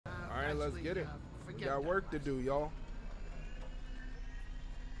right, let's get it. We got work to do, y'all.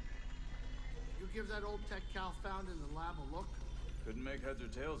 You give that old tech Cal found in the lab a look? Couldn't make heads or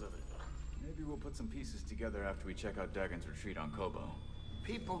tails of it. Maybe we'll put some pieces together after we check out Dagon's retreat on Kobo.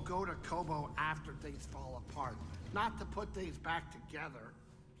 People go to Kobo after things fall apart, not to put things back together.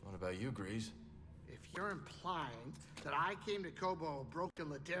 What about you, Grease? If you're implying that I came to Kobo a broken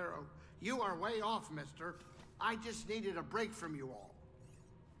Ladero, you are way off, mister. I just needed a break from you all.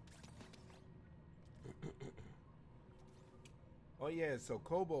 Oh yeah, so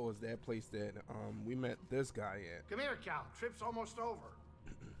Kobo is that place that we met this guy at. Come here, Cal. Trip's almost over.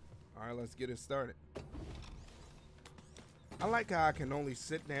 All right, let's get it started. I like how I can only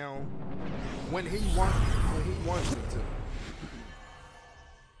sit down when he wants me to.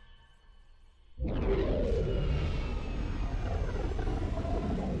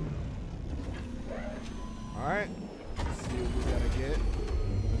 All right, let's see what we gotta get.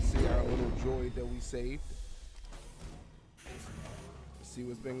 Let's see our little droid that we saved. Let's see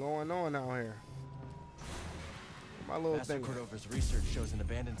what's been going on out here. My little Master thing. Cordova's research shows an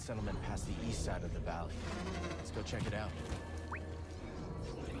abandoned settlement past the east side of the valley. Let's go check it out.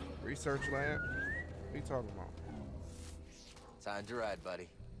 Research lab? What are you talking about? Time to ride, buddy.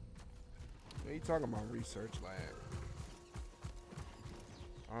 What are you talking about, research lab?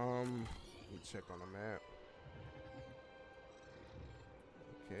 Let me check on the map.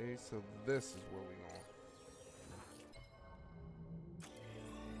 Okay, so this is where we going.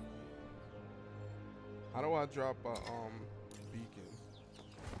 How do I drop a beacon?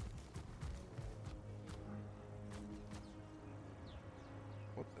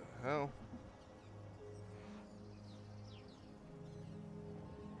 What the hell?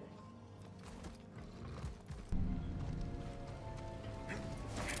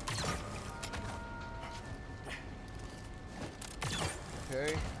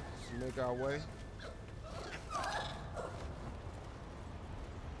 Okay, let's make our way.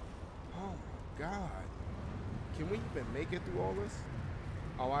 Oh my God. Can we even make it through all this?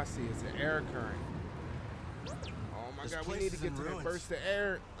 Oh, I see. It's an air current. Oh my God, we need to get to that burst of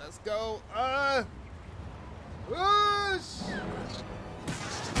air. Let's go. Whoosh!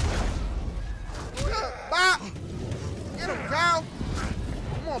 Bop! Get him, Cal!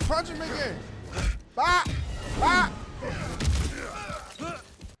 Come on, punch him again. Bop! Bop!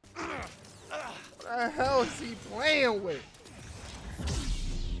 What the hell is he playing with?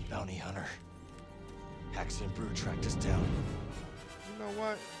 Bounty hunter. Haxie and Brew tracked us down. You know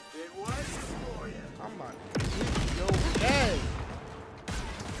what? It was for you. I'm about to kick your ass.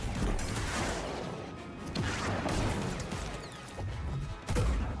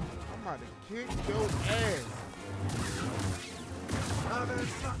 I'm about to kick your ass.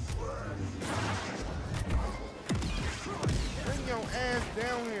 Bring your ass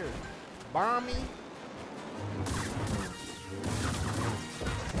down here, Bommy.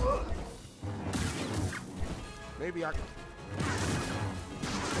 Maybe I can.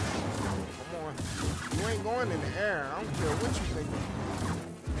 Come on. You ain't going in the air. I don't care what you think.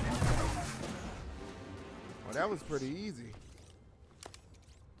 Oh, that was pretty easy.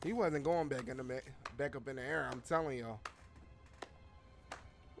 He wasn't going back up in the air. I'm telling y'all.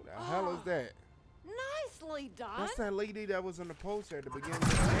 Who the hell is that? Nicely done. That's that lady that was on the poster at the beginning of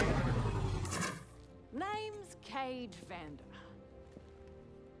the game. Name's Cage Vander.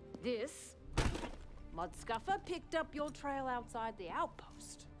 This Mudscuffer picked up your trail outside the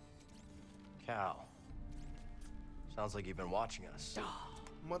outpost. Cal. Sounds like you've been watching us.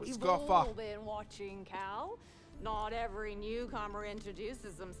 We've all been watching, Cal. Not every newcomer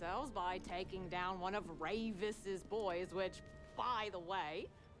introduces themselves by taking down one of Ravis's boys, which, by the way,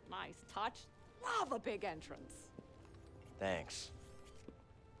 nice touch. Love a big entrance. Thanks.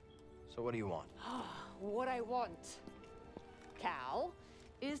 So what do you want? What I want, Cal,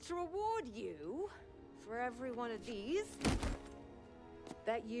 is to reward you for every one of these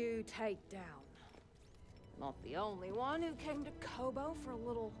that you take down. Not the only one who came to Kobo for a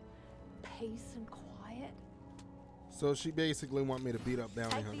little peace and quiet. So she basically want me to beat up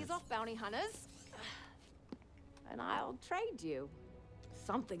bounty hunters. Take these off, bounty hunters, and I'll trade you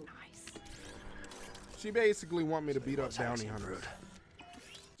something nice. She basically want me to beat up bounty hunters.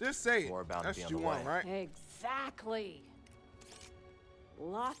 Just say it. That's what you want, right? Exactly.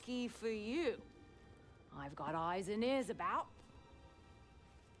 Lucky for you, I've got eyes and ears about.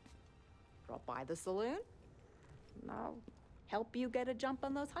 Drop by the saloon, and I'll help you get a jump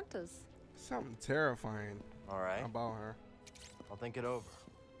on those hunters. Something terrifying about her. I'll think it over.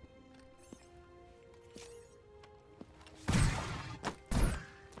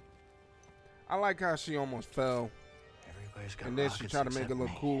 I like how she almost fell. And then she tried to make it look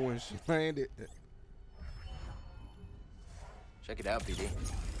cool when she landed. Check it out, BD.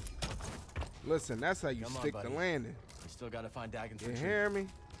 Listen, that's how you stick the landing. We still gotta find Dagon's You hear me?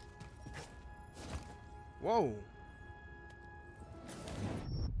 Whoa.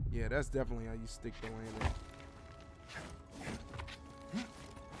 Yeah, that's definitely how you stick the landing.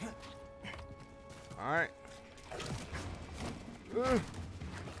 All right. Watch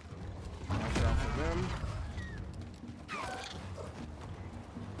out for them.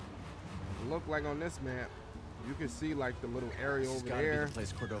 Look like on this map, you can see like the little area over there. The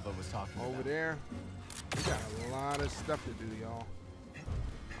place Cordova was talking over about. there. We got a lot of stuff to do, y'all.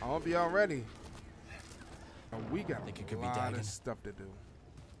 I hope y'all ready. We got a lot of stuff to do.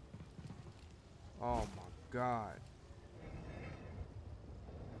 Oh my God.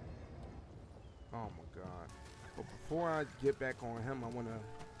 Oh my God. But before I get back on him, I want to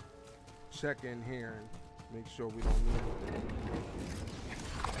check in here and make sure we don't need anything.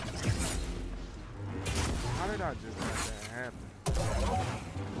 How did I just let that happen?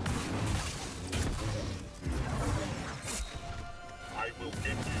 I will get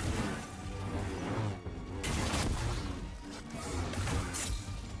you.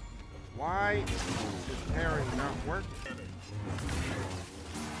 Why is parry not working?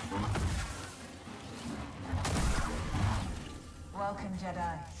 Welcome,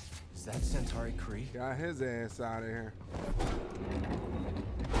 Jedi. Is that Centauri Kree? Got his ass out of here.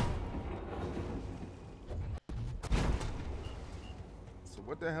 So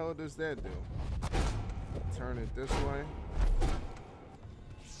what the hell does that do? Turn it this way.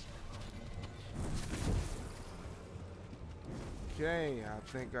 Okay, I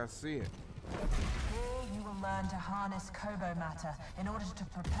think I see it. Here you will learn to harness Kobo matter in order to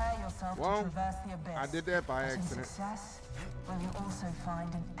prepare yourself to traverse the abyss. I did that by But accident. in success, will you also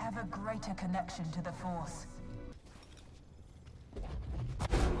find an ever greater connection to the Force?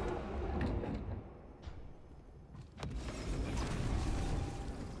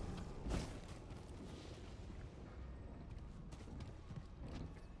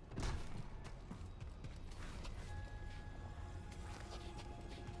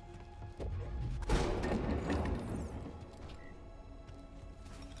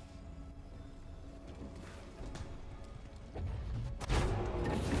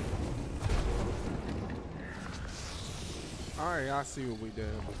 Alright, I see what we did.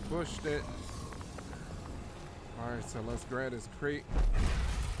 We pushed it. Alright, so let's grab this crate.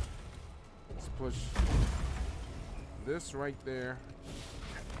 Let's push this right there.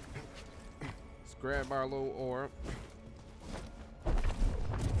 Let's grab our little orb.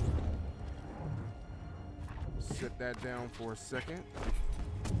 Sit that down for a second.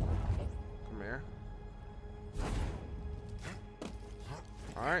 Come here.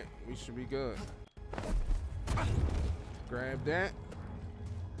 Alright, we should be good. Grab that.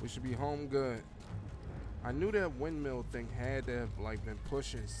 We should be home good. I knew that windmill thing had to have like been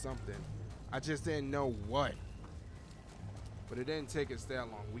pushing something. I just didn't know what. But it didn't take us that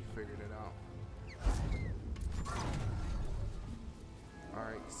long. We figured it out.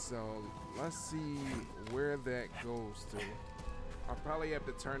 Alright, so let's see where that goes to. I'll probably have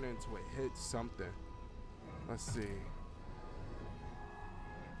to turn it into a hit something. Let's see.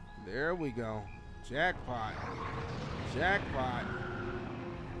 There we go. Jackpot. Jackpot.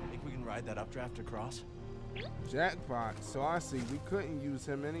 Think we can ride that updraft across? Jackpot. So I see we couldn't use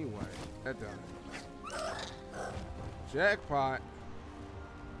him anyway. That done. Jackpot.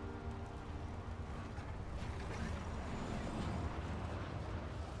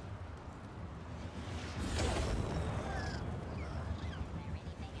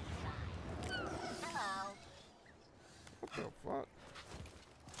 What the fuck?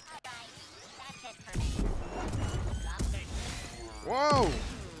 Whoa!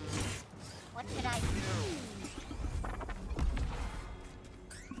 What should I do?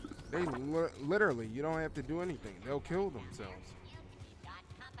 They literally, you don't have to do anything. They'll kill themselves.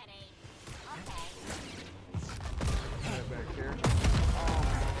 Right back here. Oh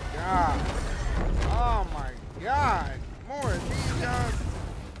my god! Oh my god! More of these guys.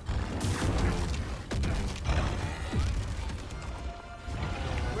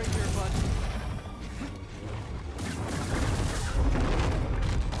 Right here, bud.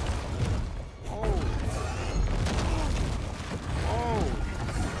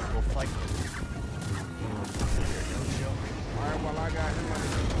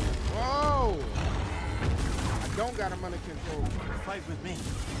 Don't got him under control. Fight with me.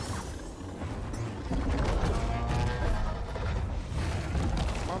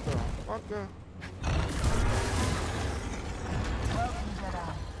 Motherfucker. Welcome,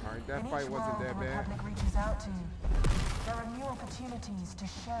 Jedi. Alright, that fight wasn't that bad. The Republic reaches out to you. There are new opportunities to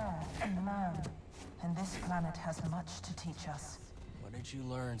share and learn, and this planet has much to teach us. What did you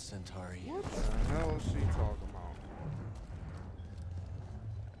learn, Centauri? What the hell is she talking about?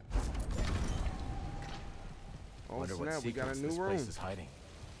 Oh Wonder what snap, we got a secrets new this room. place is hiding.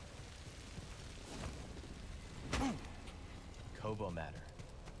 Kobo matter.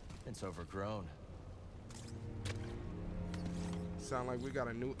 It's overgrown. Sound like we got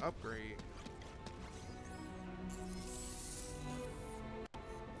a new upgrade.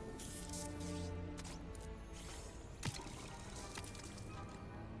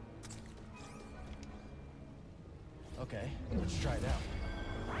 Okay, let's try it out.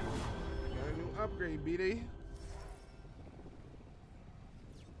 Got a new upgrade, BD.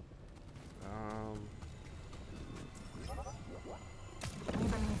 We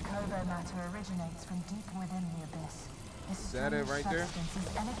believe Kobo matter originates from deep within the abyss. This that it right there? substance is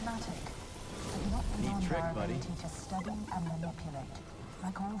enigmatic, but not Neat beyond trick, our buddy. ability to study and manipulate.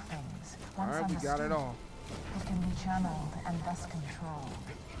 Like all things, All once right, we got it understood, all. it can be channeled and thus controlled.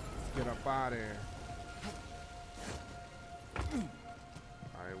 Get up out of there.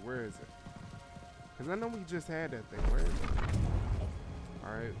 Alright, where is it? Because I know we just had that thing. Where is it?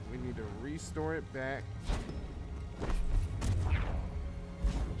 Alright, we need to restore it back.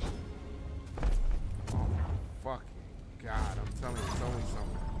 Oh my fucking god, I'm telling you, it's only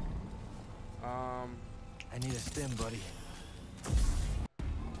something. I need a stim, buddy.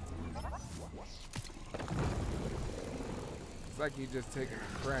 It's like you just taking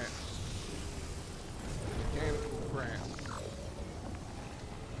a crap. Mechanical crap.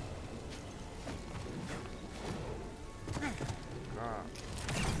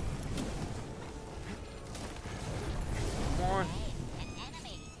 Come on. An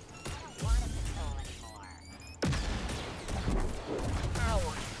enemy. I don't want him to soul anymore.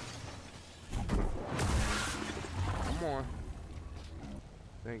 Come on.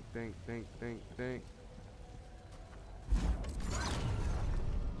 Think.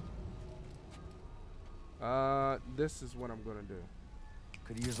 This is what I'm gonna do.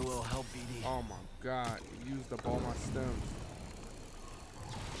 Could use a little help, BD. Oh my god, used up all my stems.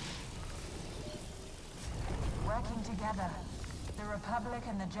 Working together, the Republic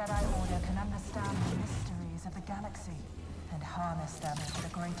and the Jedi Order can understand the mysteries of the galaxy and harness them for the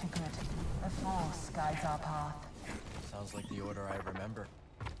greater good. The Force guides our path. Sounds like the order I remember.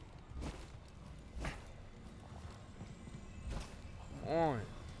 On.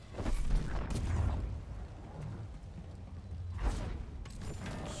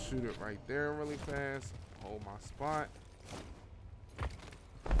 Shoot it right there really fast. Hold my spot.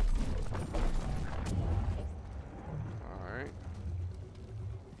 Alright.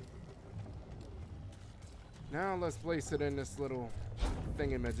 Now let's place it in this little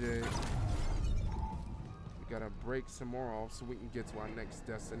thingamajig. We gotta break some more off so we can get to our next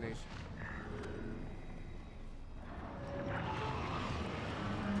destination.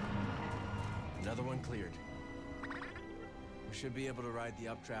 Another one cleared. We should be able to ride the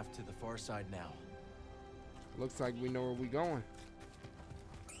updraft to the far side now. Looks like we know where we're going.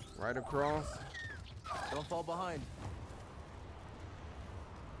 Right across. Don't fall behind.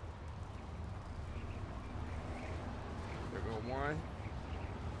 There go one.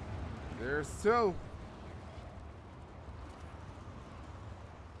 There's two.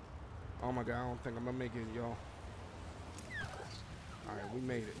 Oh my god, I don't think I'm gonna make it, y'all. Alright, we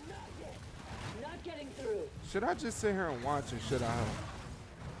made it. Not getting through. Should I just sit here and watch, or should I?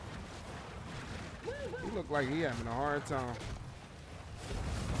 He look like he having a hard time.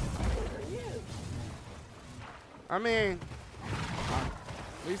 I mean,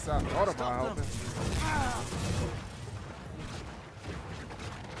 at least I thought about helping.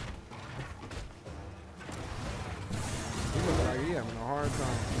 He look like he having a hard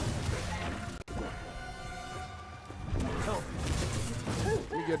time.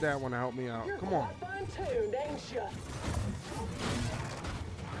 You get that one to help me out. Come on. Fine-tuned, ain't ya?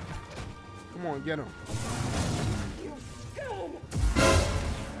 Come on, get him. You scum!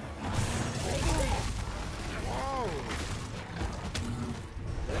 Whoa!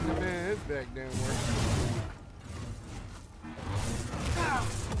 That man, his back didn't work.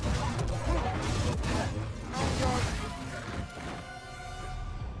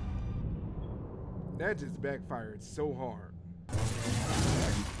 That just backfired so hard.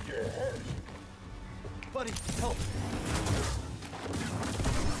 Buddy, help!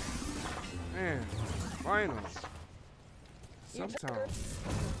 Man, finally. Sometimes.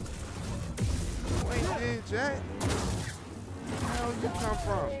 Wait, dude, Jack. Where the hell you come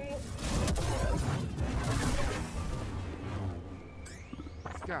from?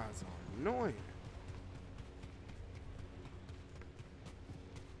 These guys are annoying.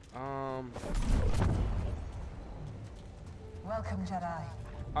 Welcome, Jedi.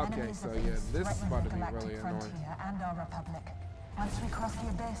 Okay, Enemies so of yeah, East this is threaten about the to be galactic really annoying. frontier and our Republic. Once we cross the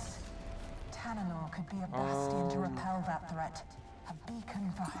abyss, Tanalor could be a bastion to repel that threat. A beacon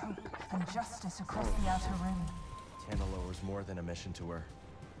for hope and justice across the Outer Rim. Tanalor was more than a mission to her.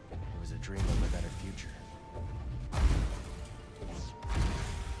 It was a dream of a better future.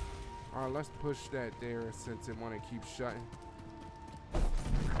 All right, let's push that there since it want to keep shutting.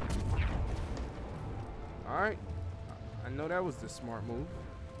 All right, I know that was the smart move.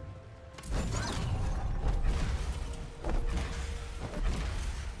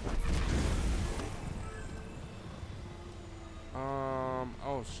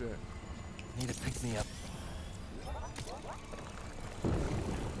 Oh shit. Need to pick me up.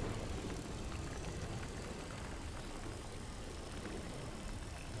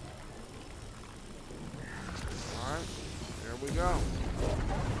 All right, there we go.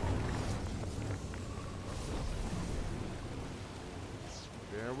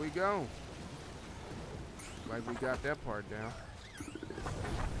 There we go. Like we got that part down.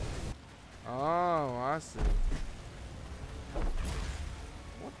 Oh, I see.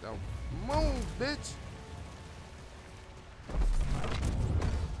 What the move, bitch?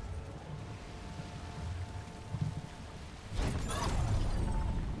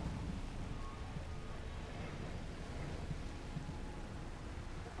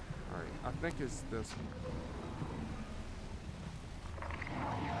 All right, I think it's this one.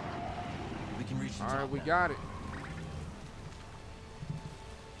 We can reach the All top right, we now. got it.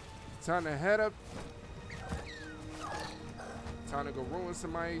 Time to head up. Time to go ruin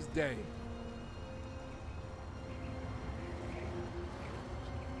somebody's day.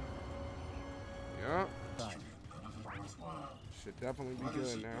 Yup. Should definitely be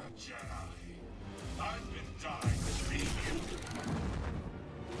good now. I've been dying to meet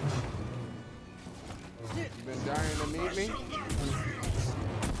you. You been dying to meet me?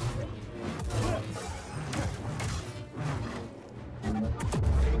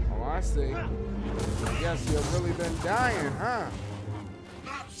 Oh, I see. Yes, you've really been dying, huh?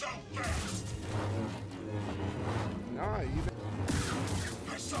 Not so fast. No, you been...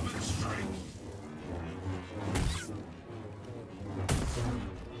 I summon strength.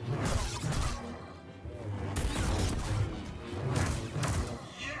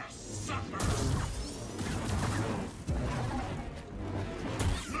 Yes, sucker.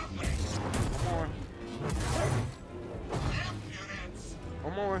 Nothing. Come on. Impudence.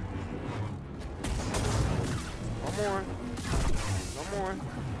 Come on. Come on. Come on.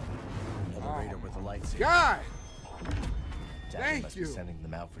 Elevator with a lightsaber. God! Daddy Thank must you. be sending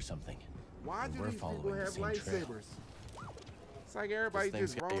them out for something. Why And do we're these people following the have same trail. lightsabers? It's like everybody This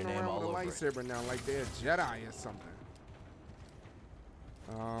thing's just got your rolling name around with a all over it. lightsaber now, like they're a Jedi or something.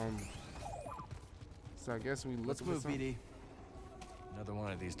 So I guess we look Let's for move, something. BD. Another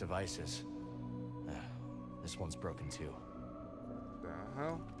one of these devices. This one's broken too. The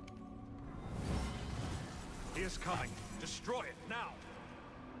hell? He is coming. Destroy it now.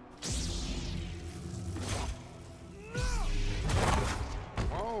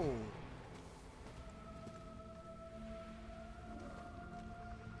 Oh.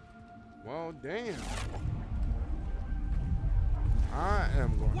 Well, damn. I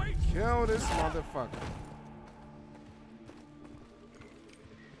am going to kill this motherfucker.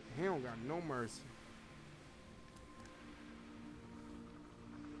 He don't got no mercy.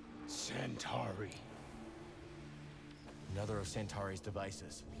 Centauri. Another of Centauri's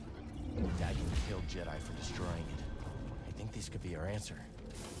devices. Dagon killed Jedi for destroying it. I think these could be our answer.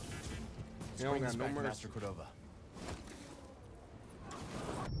 He don't Bring got this no back to mercy. Master Cordova.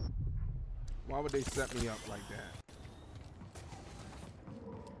 Why would they set me up like that?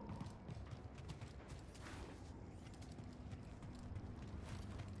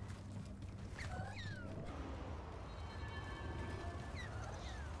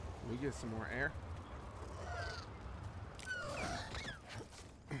 We get some more air.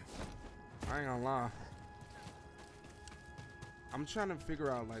 I ain't gonna lie. I'm trying to figure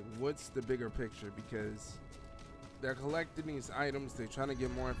out like what's the bigger picture, because they're collecting these items, they're trying to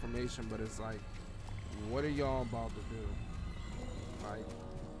get more information, but it's like, what are y'all about to do? Like,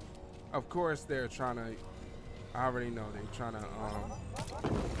 of course they're trying to, I already know they're trying to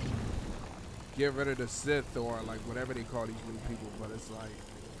get rid of the Sith or like whatever they call these new people, but it's like,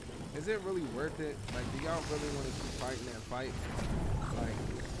 is it really worth it? Like, do y'all really want to keep fighting that fight? Like,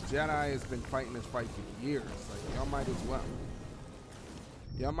 Jedi has been fighting this fight for years. Like, y'all might as well.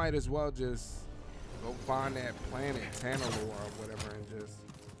 Y'all might as well just go find that planet, Tanalor or whatever, and just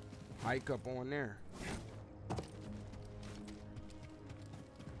hike up on there.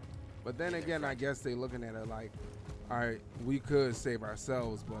 But then again, I guess they looking at it like, all right, we could save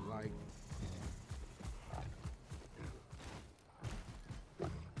ourselves, but like,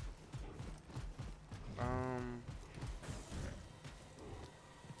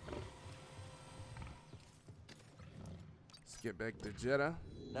 let's get back to JEDI.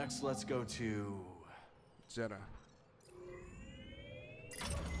 Next, let's go to JEDI.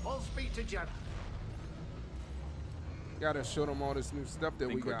 Full speed to JEDI. Gotta show them all this new stuff that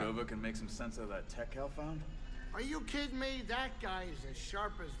we Think got. Cordova can make some sense of that tech Cal found? Are you kidding me? That guy is as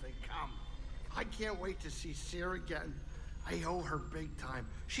sharp as they come. I can't wait to see Sarah again. I owe her big time.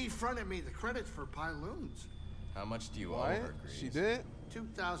 She fronted me the credits for Pyloons. how much do you owe What? her, Grease? She did?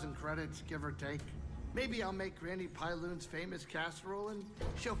 2,000 credits, give or take. Maybe I'll make Granny Pyloon's famous casserole and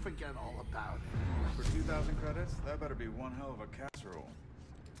she'll forget all about it. For 2,000 credits? That better be one hell of a casserole.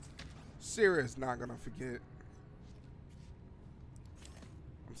 Sarah's not gonna forget.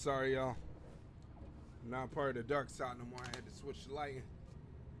 I'm sorry, y'all. I'm not part of the dark side no more. I had to switch the lighting.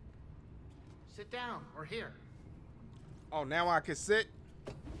 Sit down, or here. Oh, now I can sit?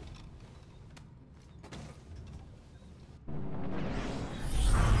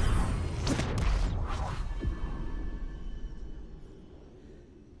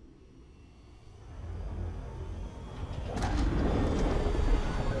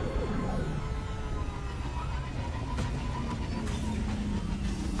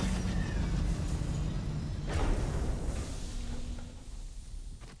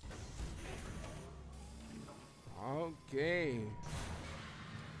 Okay.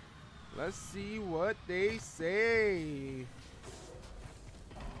 Let's see what they say.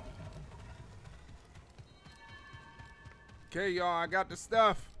 Okay, y'all, I got the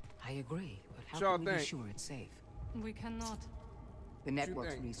stuff. I agree, but how What y'all can we be think? sure it's safe? We cannot. The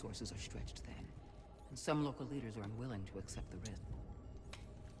network's think? resources are stretched thin, and some local leaders are unwilling to accept the risk.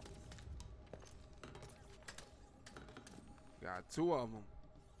 Got two of them.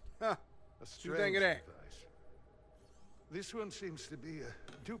 Huh. A What you think of that? device. This one seems to be a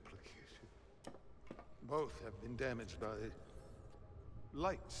duplicate. Both have been damaged by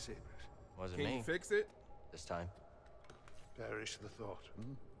lightsabers. Wasn't Can me you fix it? this time. Perish the thought.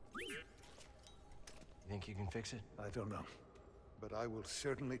 You think you can fix it? I don't know, but I will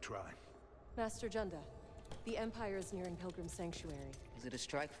certainly try. Master Junda, the Empire is nearing Pilgrim Sanctuary. Is it a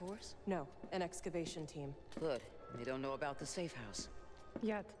strike force? No, an excavation team. Good. They don't know about the safe house.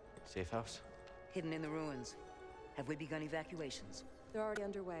 Yet. Safe house? Hidden in the ruins. Have we begun evacuations? They're already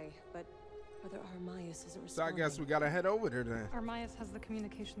underway, but Brother Armias isn't So I responding. guess we gotta head over there then. Armias has the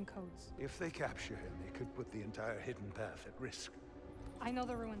communication codes. If they capture him, they could put the entire hidden path at risk. I know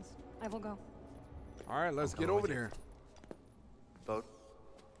the ruins. I will go. All right, let's get over there. Vote.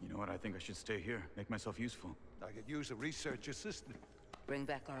 You know what? I think I should stay here. Make myself useful. I could use a research assistant. Bring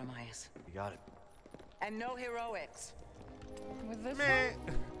back Armias. You got it. And no heroics. With this Man,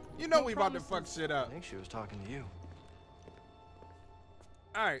 one, you know No we about to fuck promises. shit I up. think she was talking to you.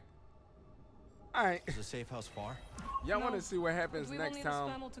 All right. All right. Is the safe house far? Y'all No, want to see what happens we will next need time? a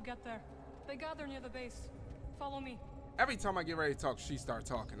scramble to get there. They gather near the base. Follow me. Every time I get ready to talk, she start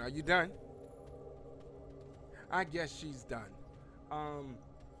talking. Are you done? I guess she's done.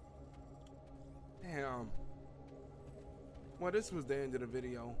 Damn. Well, this was the end of the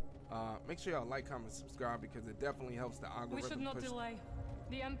video. Make sure y'all like, comment, subscribe because it definitely helps the algorithm. We should not push. delay.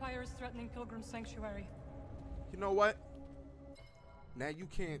 The Empire is threatening Pilgrim Sanctuary. You know what? Now you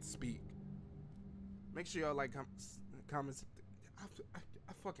can't speak. Make sure y'all like, comments.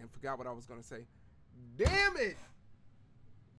 I fucking forgot what I was gonna say. Damn it!